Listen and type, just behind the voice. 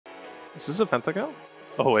Is this a pentakill?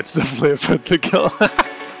 Oh, it's definitely a pentakill.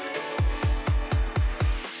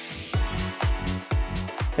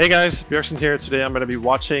 Hey guys, Bjergsen here. Today I'm going to be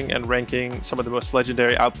watching and ranking some of the most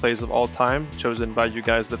legendary outplays of all time, chosen by you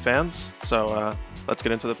guys, the fans. So let's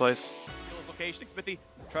get into the plays. Location, xPeke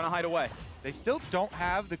trying to hide away. They still don't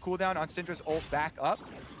have the cooldown on Syndra's ult back up.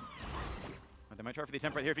 They might try for the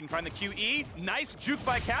attempt right here if you can find the QE. Nice juke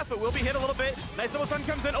by Cath, but will be hit a little bit. Nice double stun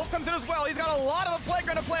comes in. Ult comes in as well. He's got a lot of a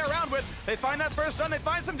playground to play around with. They find that first stun. They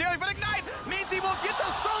find some damage, but Ignite means he will get the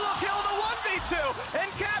solo kill in the 1v2. And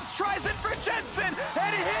Caps tries in for Jensen.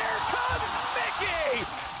 And here comes Mickey!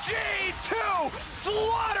 G2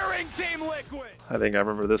 slaughtering Team Liquid. I think I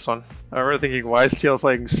remember this one. I remember thinking, why is TL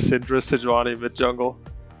playing Syndra Sejuani mid-jungle?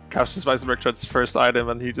 Caps just buys Merctred's first item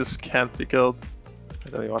and he just can't be killed.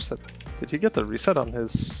 Let me watch that. Did he get the reset on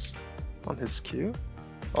his Q?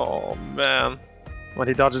 Oh man. When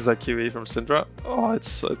he dodges that QE from Syndra, oh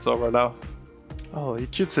it's over now. Oh, he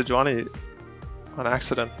Q'd Sejuani on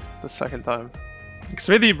accident the second time.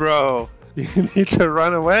 Smithy bro! You need to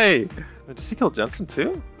run away! Does he kill Jensen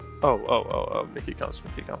too? Oh, Mickey comes.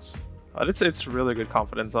 It's really good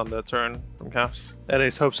confidence on the turn from Caps. And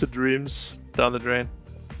his hopes and dreams down the drain.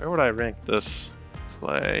 Where would I rank this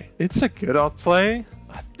play? It's a good outplay.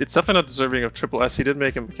 It's definitely not deserving of triple S. He did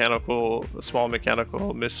make a small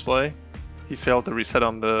mechanical misplay. He failed to reset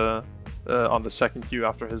on the second Q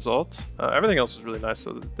after his ult. Everything else was really nice.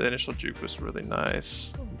 So the initial juke was really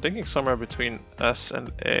nice. I'm thinking somewhere between S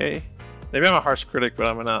and A. Maybe I'm a harsh critic, but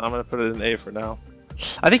I'm gonna put it in A for now.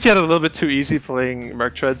 I think he had a little bit too easy playing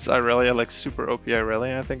Merctred's Irelia, like super OP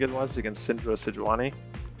Irelia, I think it was, against Syndra Sejuani.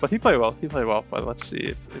 But he played well, but let's see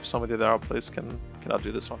if some of the other outplays can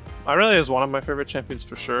outdo this one. Irelia is one of my favorite champions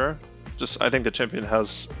for sure. I think the champion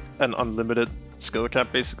has an unlimited skill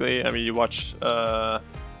cap basically. I mean, you watch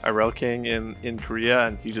Irel King in Korea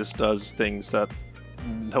and he just does things that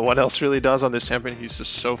no one else really does on this champion. He's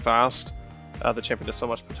just so fast. The champion has so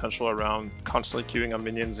much potential around constantly queuing on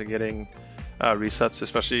minions and getting resets,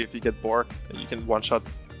 especially if you get Bork. You can one-shot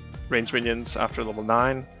range minions after level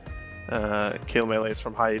 9. Kill melees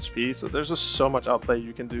from high HP, so there's just so much outplay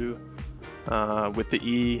you can do with the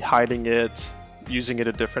E, hiding it, using it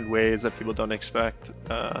in different ways that people don't expect.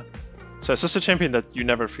 So it's just a champion that you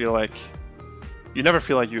never feel like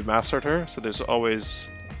you've mastered her. So there's always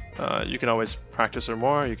you can always practice her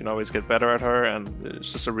more, you can always get better at her, and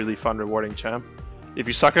it's just a really fun, rewarding champ. If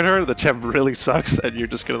you suck at her, the champ really sucks, and you're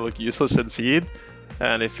just gonna look useless in feed.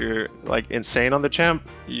 And if you're like insane on the champ,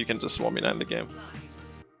 you can just 1v9 the game.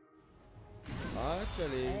 这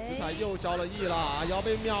里姿态又招了 E 了，要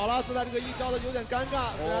被秒了。姿态这个 E 招的有点尴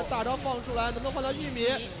尬，虽然大招放出来，能不能换到玉米？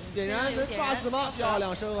点燃能抓死吗？漂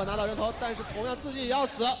亮，身恶拿到人头，但是同样自己也要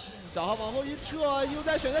死。小号往后一撤，又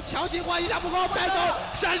在选择强行换一下不够，带走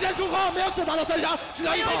闪现出口，没有刺打到3伤，只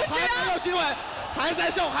要一口，还有机会，还在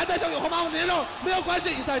秀，有红马虎连肉，没有关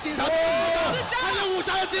系，一赛进场，还有5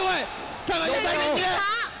杀的机会，看看又在给你。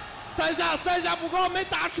 3下不够，没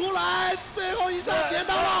打出来，最后一下点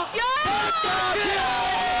到了。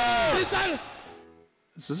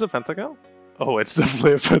Is this a pentakill? Oh, it's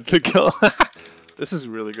definitely a pentakill. This is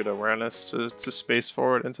really good awareness to space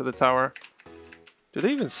forward into the tower. Do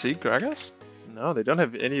they even see Gragas? No, they don't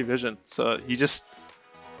have any vision. So he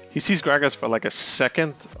sees Gragas for like a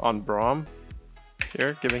second on Braum.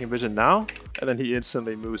 Here, giving him vision now, and then he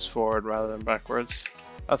instantly moves forward rather than backwards.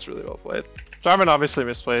 That's really well played. Jarvan obviously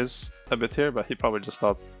misplays a bit here, but he probably just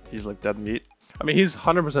thought he's like dead meat. I mean, he's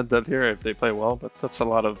 100% dead here if they play well, but that's a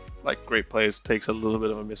lot of like great plays. Takes a little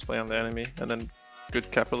bit of a misplay on the enemy, and then good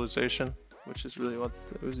capitalization, which is really what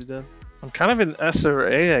Uzi did. I'm kind of in S or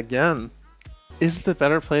A again. Is the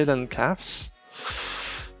better play than Caps?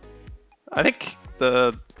 I think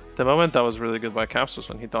the moment that was really good by Caps was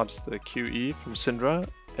when he dodged the QE from Syndra,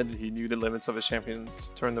 and he knew the limits of his champion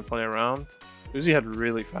to turn the play around. Uzi had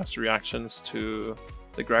really fast reactions to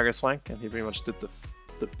the Gragas flank, and he pretty much did the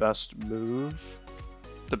best move,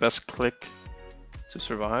 the best click to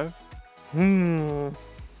survive.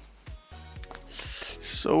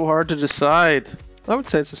 So hard to decide. I would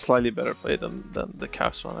say it's a slightly better play than the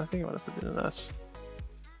Caps one. I think I would have put it in S.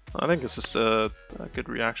 I think it's just a good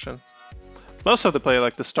reaction. Most of the play,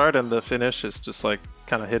 like the start and the finish, is just like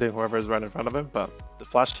kind of hitting whoever is right in front of him, but the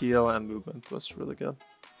flash heal and movement was really good.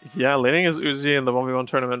 Yeah, laning as Uzi in the 1v1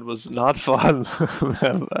 tournament was not fun.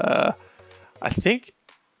 And, I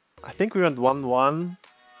think we went 1-1,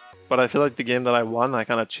 but I feel like the game that I won, I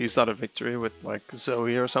kind of cheesed out a victory with like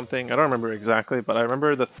Zoe or something. I don't remember exactly, but I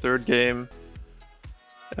remember the third game,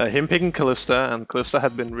 him picking Kalista, and Kalista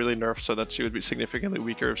had been really nerfed so that she would be significantly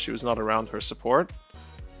weaker if she was not around her support.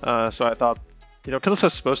 So I thought You know,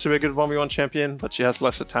 Kalista's supposed to be a good 1v1 champion, but she has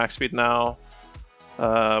less attack speed now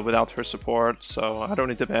without her support, so I don't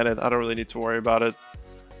need to ban it. I don't really need to worry about it.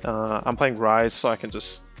 I'm playing Ryze, so I can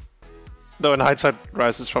just... Though in hindsight,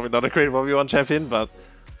 Ryze is probably not a great 1v1 champion, but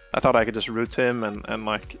I thought I could just root him and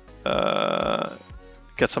like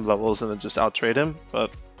get some levels and then just out-trade him.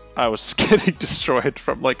 But I was getting destroyed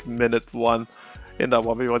from like minute 1 in that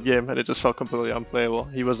 1v1 game, and it just felt completely unplayable.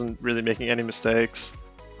 He wasn't really making any mistakes.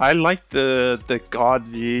 I like the God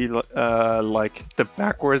V, like the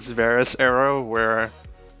backwards Varus arrow where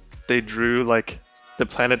they drew like the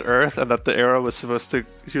planet Earth, and that the arrow was supposed to,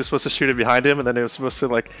 he was supposed to shoot it behind him, and then it was supposed to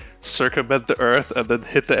like circumvent the Earth and then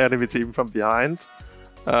hit the enemy team from behind.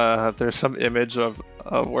 There's some image of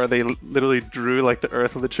where they literally drew like the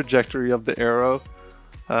Earth on the trajectory of the arrow.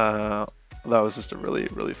 That was just a really,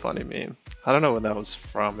 really funny meme. I don't know when that was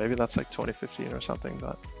from. Maybe that's like 2015 or something,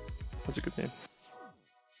 but it was a good meme.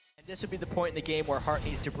 And this would be the point in the game where Hart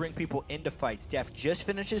needs to bring people into fights. Def just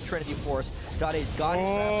finishes Trinity Force. Dade's got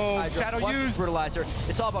Shadow used. Brutalizer.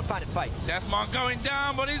 It's all about finding fights. Deathmark going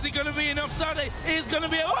down, but is it going to be enough? Dade is going to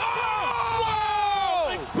be.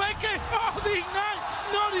 Oh! xPeke! Oh, the ignite!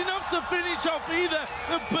 Not enough to finish off either.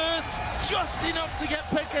 The burst just enough to get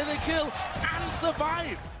Peke the kill and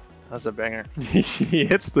survive. That's a banger. He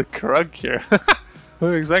hits the Krug here. What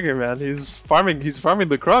are you expecting, man? He's farming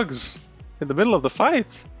the Krugs in the middle of the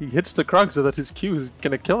fight. He hits the Krug so that his Q is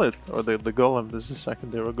gonna kill it. Or the golem. This is back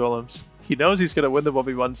when they were golems. He knows he's gonna win the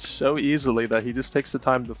 1v1 so easily that he just takes the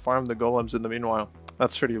time to farm the golems in the meanwhile.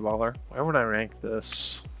 That's pretty baller. Where would I rank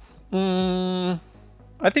this?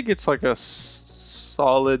 I think it's like a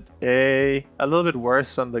solid A. A little bit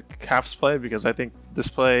worse on the Caps play, because I think this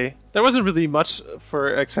play, there wasn't really much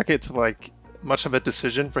for xPeke to like, much of a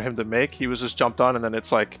decision for him to make. He was just jumped on, and then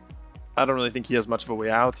it's like, I don't really think he has much of a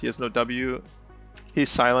way out. He has no W. He's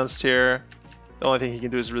silenced here. The only thing he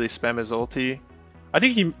can do is really spam his ulti. I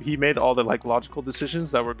think he made all the like logical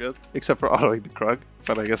decisions that were good, except for autoing the Krug,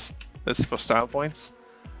 but I guess that's for style points.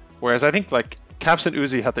 Whereas I think like Caps and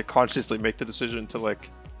Uzi had to consciously make the decision to like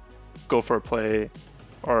go for a play,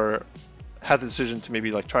 or had the decision to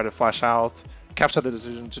maybe like try to flash out. Caps had the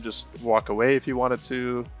decision to just walk away if he wanted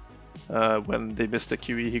to. When they missed the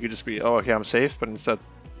QE, he could just be, oh, okay, I'm safe, but instead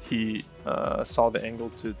he saw the angle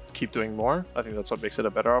to keep doing more. I think that's what makes it a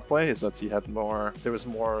better outplay, is that he had more, there was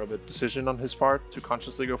more of a decision on his part to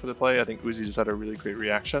consciously go for the play. I think Uzi just had a really great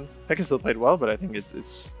reaction. Peke still played well, but I think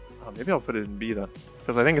it's maybe I'll put it in B then,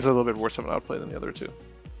 because I think it's a little bit worse of an outplay than the other two.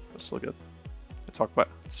 But still good.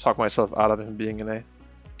 Talk myself out of him being an A.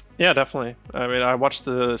 Yeah, definitely. I mean, I watched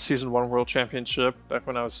the Season 1 World Championship back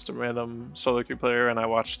when I was just a random solo queue player, and I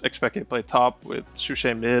watched xPeke play top with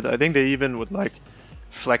Shushe mid. I think they even would like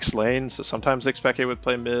flex lane, so sometimes xPeke would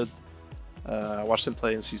play mid. I watched him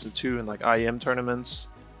play in Season 2 in like IEM tournaments,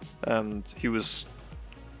 and he was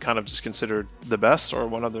kind of just considered the best, or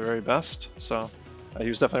one of the very best. So he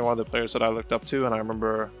was definitely one of the players that I looked up to, and I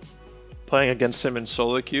remember playing against him in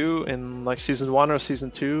solo queue in like Season 1 or Season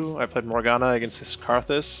 2. I played Morgana against his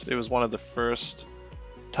Karthus. It was one of the first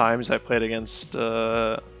times I played against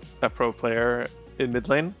a pro player in mid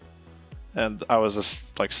lane, and I was just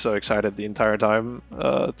like so excited the entire time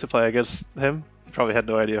to play against him. He probably had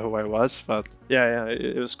no idea who I was, but yeah,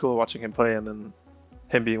 it was cool watching him play, and then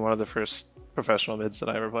him being one of the first professional mids that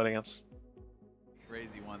I ever played against.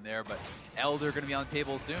 Crazy one there, but Elder going to be on the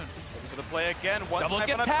table soon. Looking for the play again. One Double type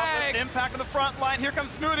get on a tagged. impact on the front line. Here comes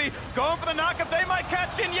Smoothie. Going for the knockup. They might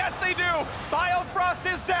catch in. Yes, they do. Biofrost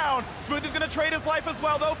is down. Smoothie's going to trade his life as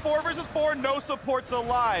well, though. 4 versus 4. No supports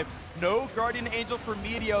alive. No Guardian Angel for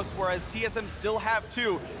Meteos, whereas TSM still have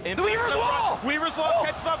 2. The Weaver's Wall! Weaver's Wall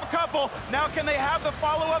catches off a couple. Now can they have the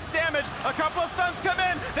follow-up damage? A couple of stuns come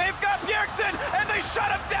in. They've got Bjergsen, and they shut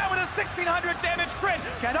him down with a 1600 damage crit.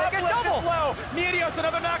 Can they get double? Low. Meteos,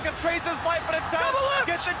 another knockup, trades his life, but it's down.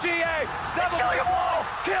 Gets the GA. Double killing them all.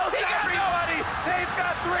 Kills everybody. They've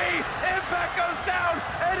got 3. Impact goes down.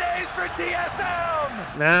 An ace for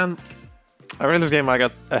TSM. Man, I ran this game, I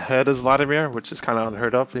got ahead as Vladimir, which is kind of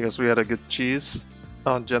unheard of because we had a good cheese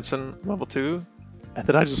on Jensen level 2. And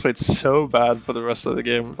then I just played so bad for the rest of the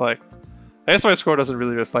game. Like, I guess my score doesn't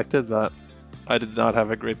really reflect it, but I did not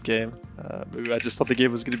have a great game. Maybe I just thought the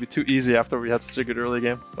game was going to be too easy after we had such a good early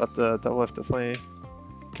game. But Doublelift definitely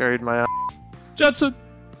carried my ass. Jensen,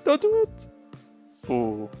 don't do it!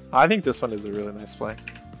 Ooh, I think this one is a really nice play.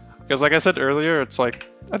 Because like I said earlier, it's like,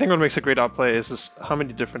 I think what makes a great outplay is just how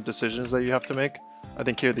many different decisions that you have to make. I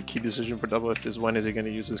think here the key decision for Doublelift is when is he going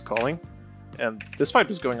to use his calling. And this fight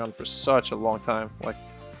was going on for such a long time. Like,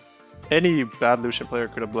 any bad Lucian player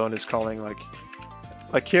could have blown his calling.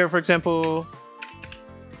 Like here, for example,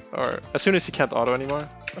 Or as soon as he can't auto anymore.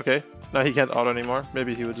 Okay, now he can't auto anymore.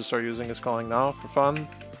 Maybe he would just start using his calling now for fun.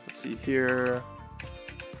 Let's see here.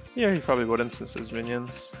 Yeah, he probably wouldn't since there's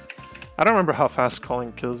minions. I don't remember how fast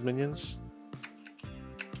calling kills minions.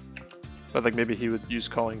 But like maybe he would use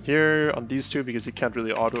calling here on these two because he can't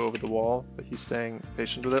really auto over the wall, but he's staying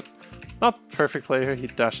patient with it. Not perfect play here, he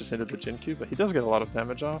dashes into the Jin Q, but he does get a lot of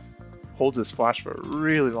damage off. Holds his flash for a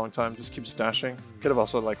really long time, just keeps dashing. Could have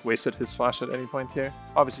also like wasted his flash at any point here.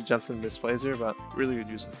 Obviously Jensen misplays here, but really good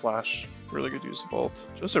use of flash, really good use of ult.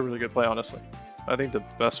 Just a really good play, honestly. I think the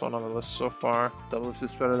best one on the list so far. Doublelift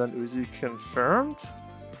is better than Uzi confirmed?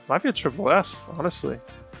 Might be a triple S, honestly.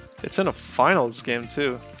 It's in a finals game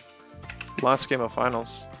too. Last game of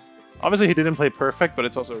finals. Obviously he didn't play perfect, but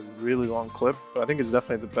it's also a really long clip. But I think it's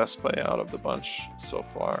definitely the best play out of the bunch so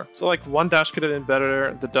far. So like one dash could have been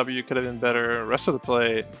better, the W could have been better. Rest of the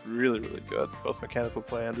play, really, really good. Both mechanical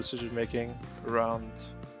play and decision making around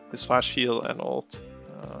his flash heal and ult.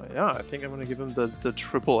 Yeah, I think I'm gonna give him the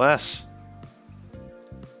triple S.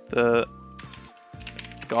 The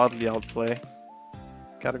godly outplay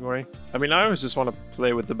category. I mean, I always just want to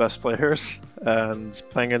play with the best players, and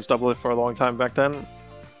playing against Doublelift for a long time back then,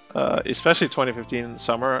 especially 2015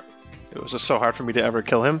 summer, it was just so hard for me to ever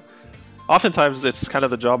kill him. Oftentimes it's kind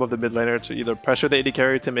of the job of the mid laner to either pressure the AD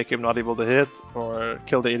carry to make him not able to hit, or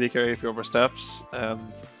kill the AD carry if he oversteps,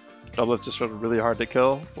 and Doublelift just was really hard to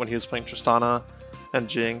kill when he was playing Tristana and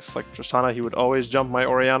Jinx. Like Tristana, he would always jump my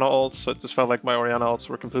Orianna ults, so it just felt like my Orianna ults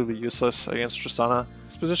were completely useless against Tristana.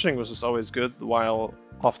 His positioning was just always good, while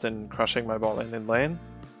often crushing my bot lane in lane.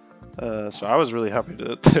 So I was really happy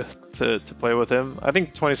to play with him. I think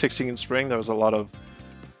 2016 spring there was a lot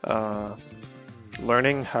of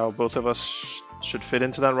learning how both of us should fit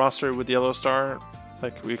into that roster with Yellow Star.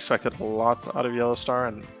 Like we expected a lot out of Yellow Star,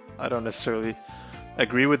 and I don't necessarily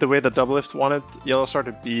agree with the way that Doublelift wanted Yellow Star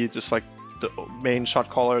to be just like the main shot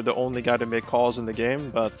caller, the only guy to make calls in the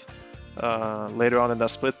game. But later on in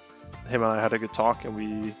that split, him and I had a good talk, and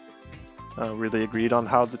we really agreed on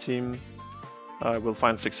how the team will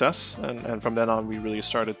find success, and from then on we really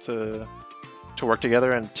started to work together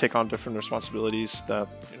and take on different responsibilities that,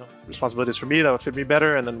 you know, responsibilities for me that would fit me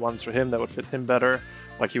better, and then ones for him that would fit him better.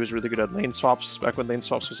 Like he was really good at lane swaps back when lane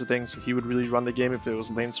swaps was a thing, so he would really run the game if it was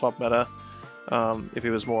lane swap meta. If it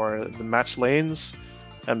was more the match lanes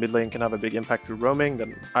and mid lane can have a big impact through roaming,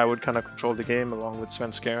 then I would kind of control the game along with Sven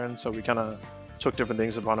Skaren, so we kind of took different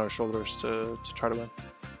things upon our shoulders to try to win.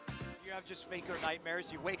 You have just Faker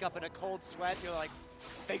nightmares. You wake up in a cold sweat. You're like,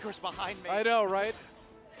 Faker's behind me. I know, right?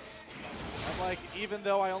 I'm like, even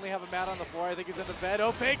though I only have a mat on the floor, I think he's in the bed.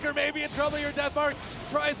 Oh, Faker may be in trouble here. Deathmark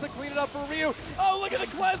tries to clean it up for Ryu. Oh, look at the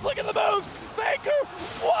cleanse. Look at the moves. Faker,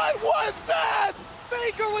 what was that?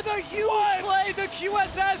 Faker with a huge play. The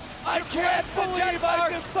QSS. I can't believe I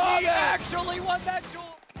just saw he that. actually won that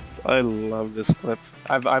duel. I love this clip.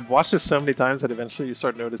 I've watched this so many times that eventually you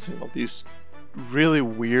start noticing all these really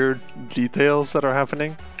weird details that are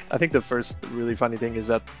happening. I think the first really funny thing is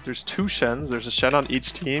that there's two Shens. There's a Shen on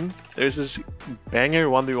each team. There's this banger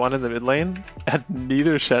 1v1 in the mid lane, and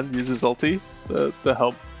neither Shen uses ulti to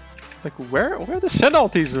help. Like, where are the Shen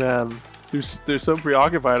ultis, man? They're so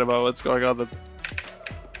preoccupied about what's going on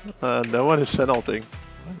that no one is Shen ulting.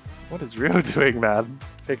 What is Rio doing, man?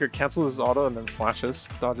 Faker cancels his auto and then flashes,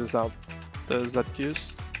 dodges out the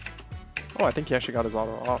ZQs. Oh, I think he actually got his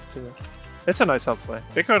auto off too. It's a nice outplay.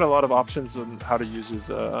 Faker had a lot of options on how to use his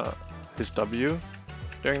W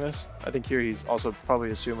during this. I think here he's also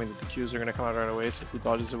probably assuming that the Qs are going to come out right away, so if he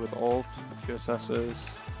dodges it with ult, the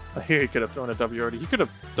QSSs. Here he could have thrown a W already. He could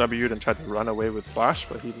have W'd and tried to run away with flash,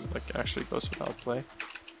 but he like actually goes with outplay.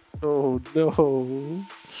 Oh no.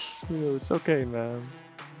 Ew, it's okay, man.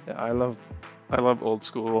 Yeah, I love old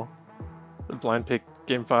school. The blind pick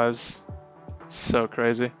game 5s. So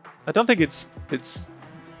crazy. I don't think it's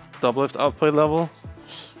Doublelift outplay level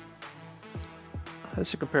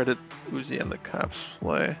as you compare to Uzi and the Caps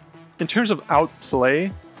play. In terms of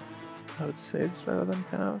outplay, I would say it's better than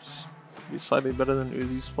Caps. Maybe slightly better than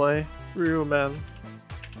Uzi's play. Real man,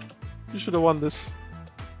 you should have won this.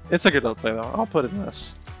 It's a good outplay though. I'll put it in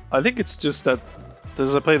this. I think it's just that this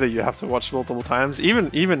is a play that you have to watch multiple times.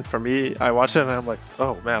 Even for me, I watch it and I'm like,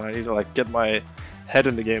 oh man, I need to like get my head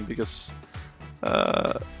in the game, because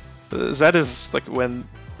Zed is like when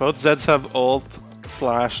both Zeds have ult,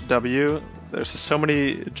 flash, W. There's just so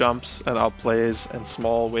many jumps and outplays and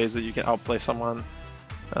small ways that you can outplay someone.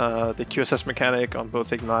 The QSS mechanic on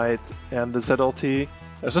both Ignite and the Zed ulti.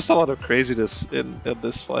 There's just a lot of craziness in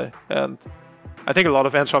this play. And I think a lot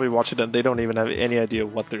of fans probably watch it and they don't even have any idea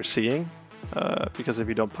what they're seeing. Because if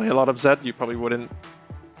you don't play a lot of Zed, you probably wouldn't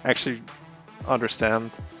actually understand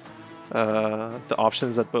the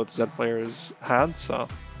options that both Z players had. So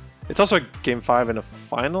it's also game 5 in a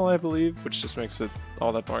final, I believe, which just makes it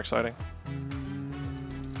all that more exciting.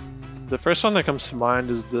 The first one that comes to mind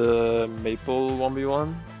is the Maple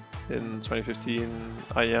 1v1 in 2015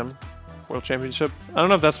 IEM World Championship. I don't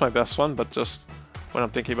know if that's my best one, but just when I'm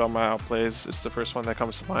thinking about my outplays, it's the first one that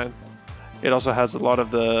comes to mind. It also has a lot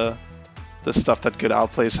of the stuff that good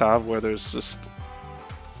outplays have, where there's just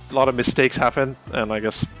a lot of mistakes happen, and I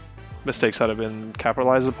guess mistakes that have been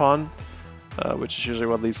capitalized upon, which is usually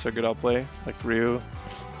what leads to a good outplay. Like Ryu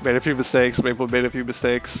made a few mistakes, Maple made a few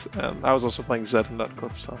mistakes, and I was also playing Zed in that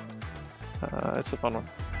clip, so it's a fun one.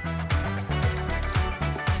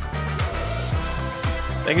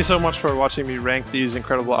 Thank you so much for watching me rank these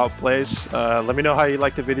incredible outplays. Let me know how you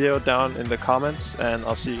liked the video down in the comments, and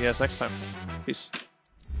I'll see you guys next time. Peace.